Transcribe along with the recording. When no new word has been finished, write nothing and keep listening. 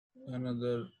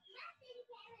another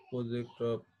project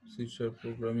of C#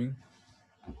 programming.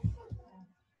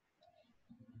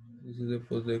 This is a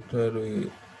project where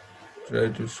we try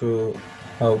to show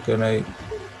how can I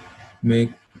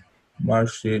make mark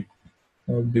sheet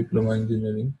of diploma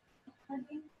engineering.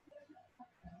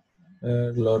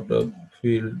 A lot of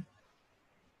field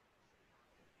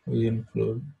we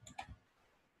include.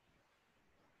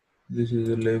 This is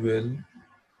a label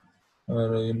or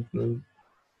we include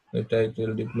the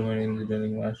title diploma in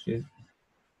engineering mark sheet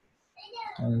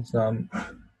and some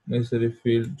necessary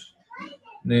fields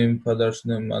name, father's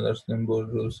name, mother's name,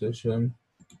 board roll session.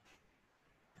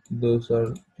 Those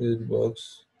are text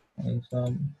box and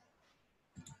some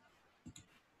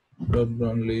drop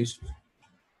down list.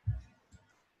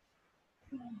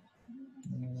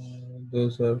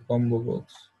 Those are combo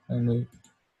box and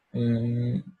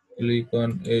we click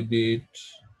on edit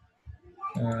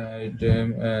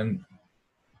item and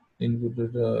input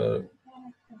the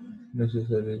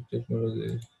necessary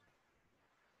technologies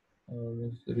or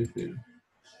necessary field.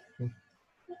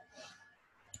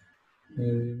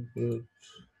 Here include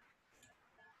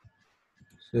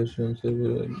session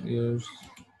several years,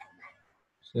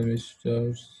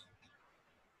 semesters.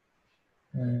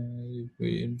 If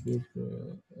we input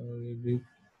or edit,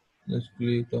 just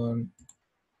click on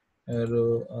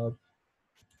arrow up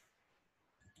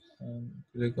and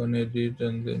click on edit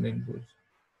and then input.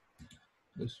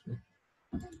 This way.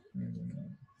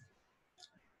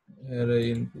 Here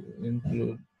I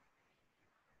include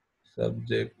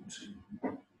subject.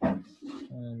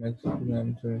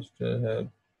 Maximum semester have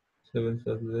 7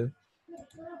 subjects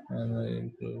and I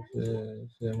include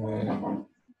semi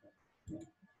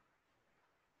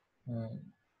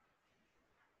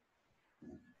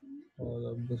all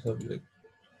of the subject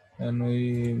and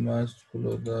we must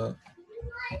follow the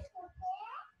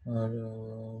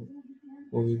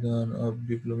provision of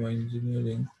diploma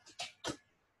engineering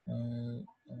and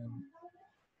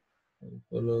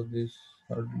follow this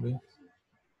hardly.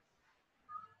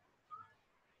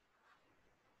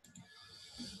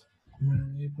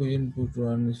 If we input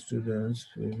one students,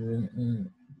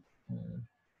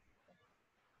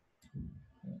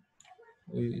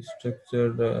 we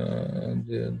structured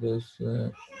those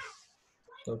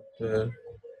software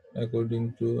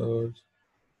according to our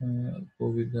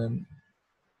provision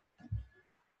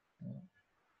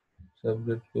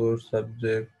subject course,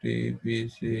 subject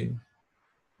TPC,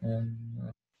 and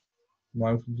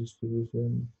marks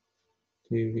distribution,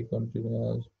 theory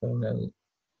continuous, final,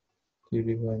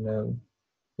 theory final,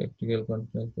 practical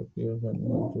continuous, practical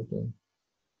final, total.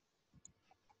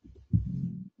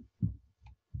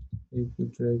 If we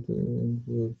try to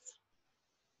include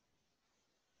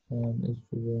one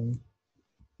student,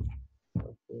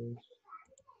 suppose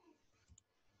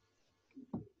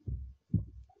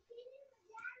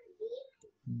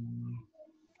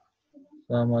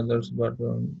some others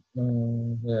button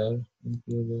here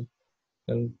included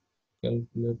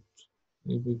calculate.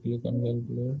 If we click on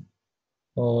calculate,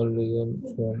 all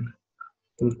results from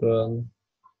total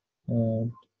uh,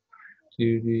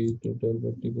 theory, total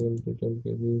practical, total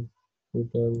credit,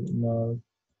 total mark,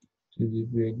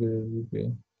 CGPA, grade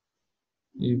GPA.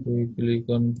 If we click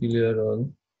on clear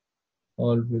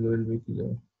all field will be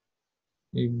clear.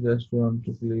 If just want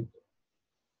to click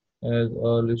as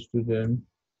all students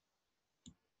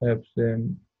have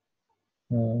same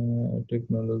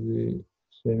technology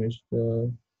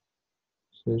semester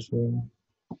session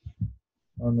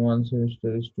on one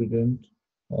semester student,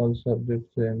 all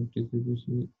subjects same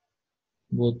TCPC,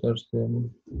 both are same,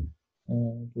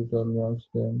 total marks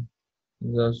same,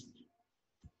 just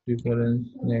difference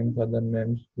name, father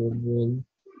name, school roll,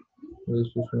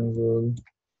 registration roll,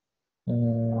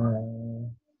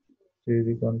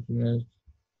 theory continuous,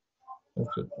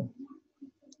 etc.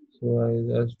 So I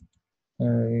just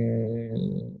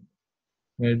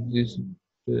made this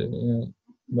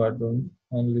button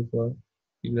only for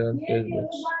clear page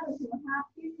box.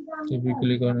 If we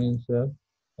click on insert,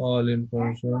 all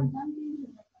information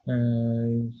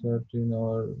insert in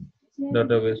our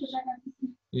database.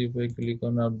 If I click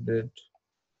on update,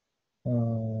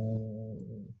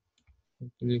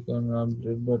 click on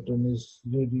update button is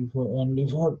ready for only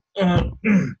for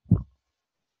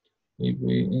if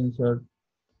we insert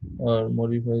or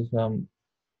modify some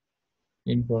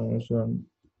information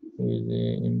is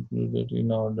included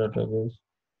in our database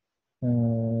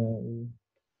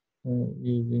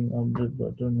using update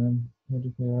button and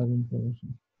modify our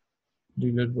information.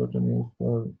 Delete button is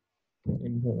for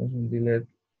information delete.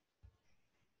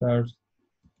 Starts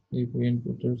if we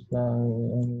input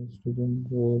student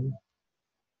role,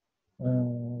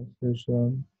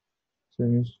 session,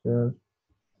 semester,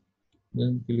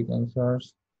 Then click on search.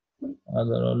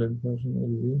 Other all information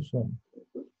will be shown.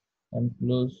 And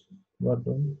close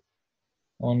button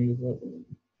only for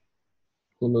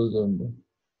close window.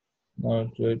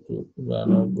 Now try to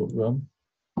run our program.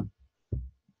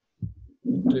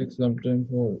 It takes some time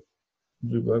for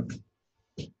debug.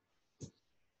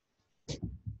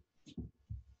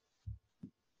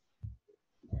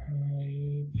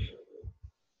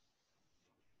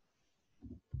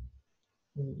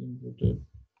 I inputted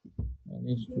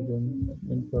any student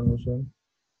information.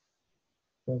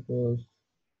 Suppose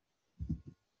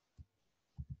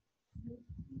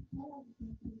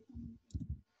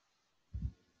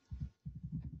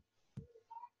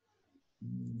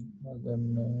other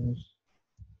names,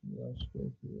 last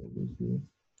ABC,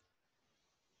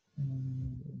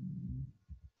 and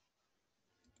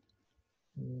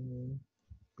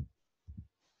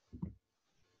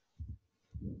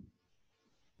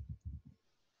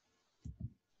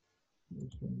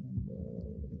this one and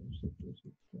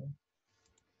etc.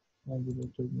 I'll be the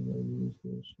technical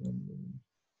research and then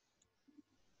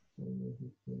you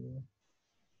can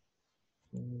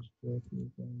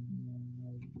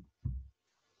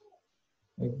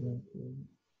example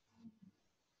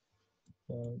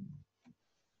for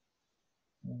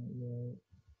your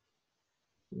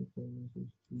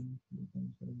 2016 you can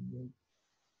subject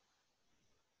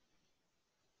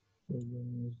program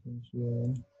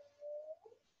essential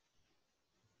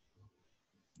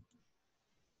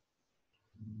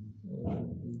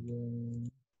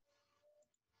design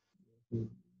with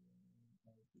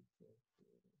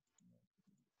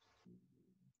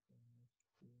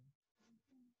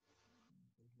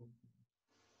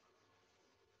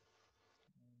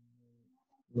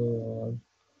lower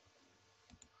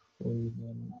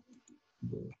polygon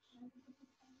box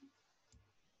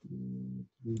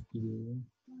 233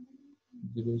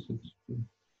 062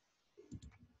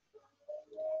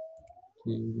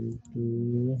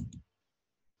 32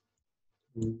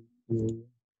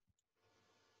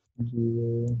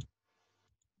 0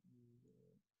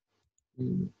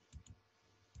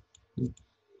 six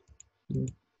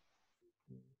six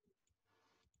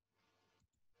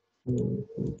four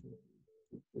four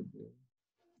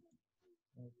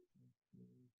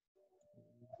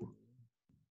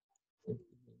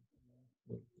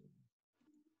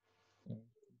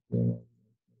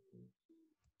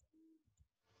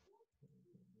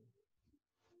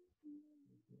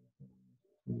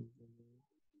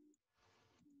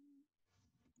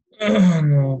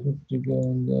no 50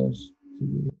 calendars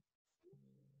 3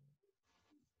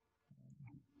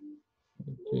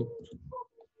 checked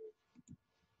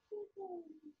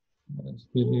as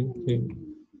 3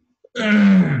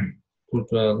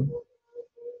 total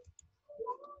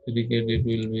credit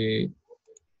will be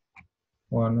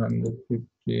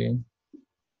 150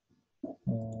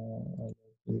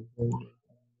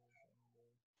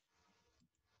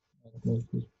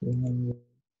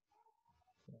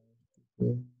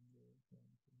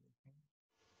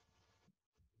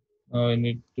 now I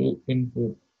need to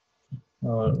input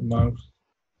our marks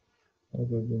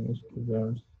according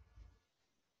students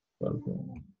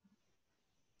performance.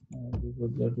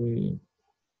 Before that we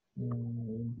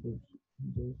input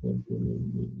the sample will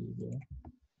be zero.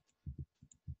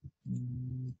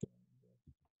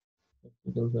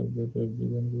 Practical subject of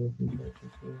design graphic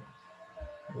architecture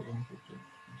we inputted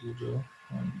zero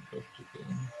and practical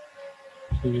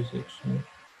theory section.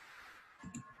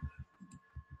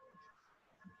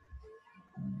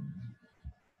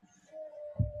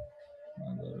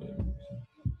 Other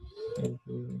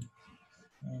okay.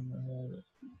 And here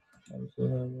also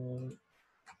have our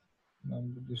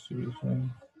number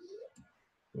distribution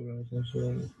program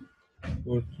essential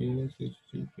 40,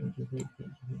 60, 25,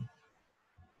 25.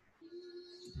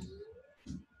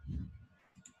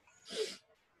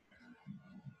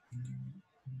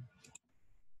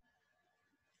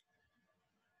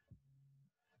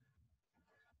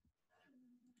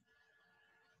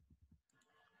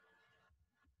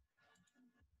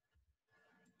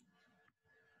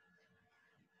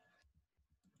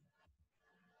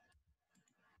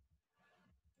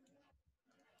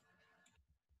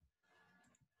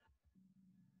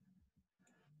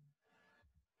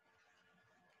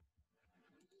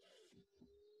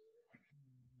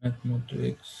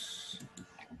 Mathematics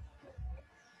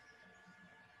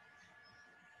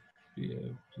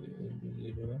PFT will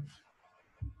be 0,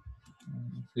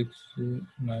 60,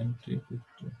 90, 50,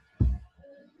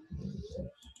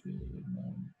 60,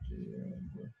 90, and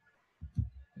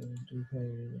 75,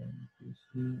 and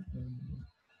PC, and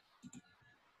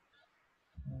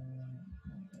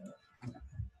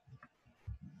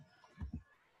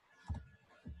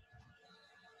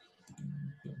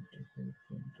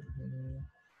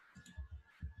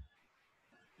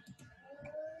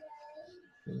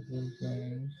social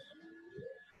science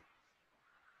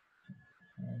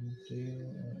and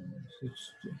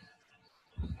 60.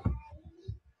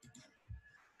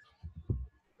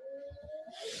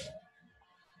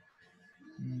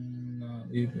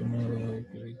 If you know,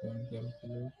 we can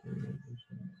calculate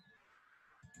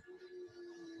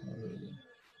already.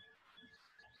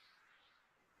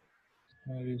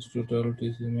 Here is total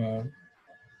TC mark,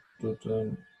 total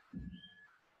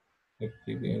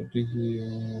practical TC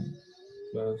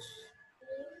plus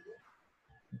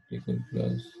practical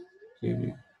plus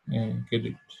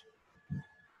credit.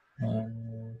 And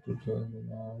total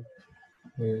mark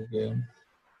will gain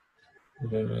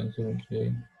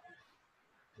 170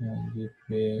 and we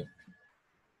pay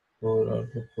 4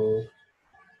 out of 4.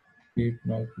 Keep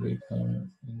now click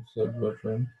on insert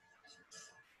button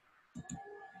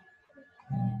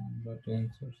and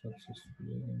buttons are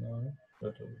successfully in our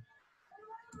database.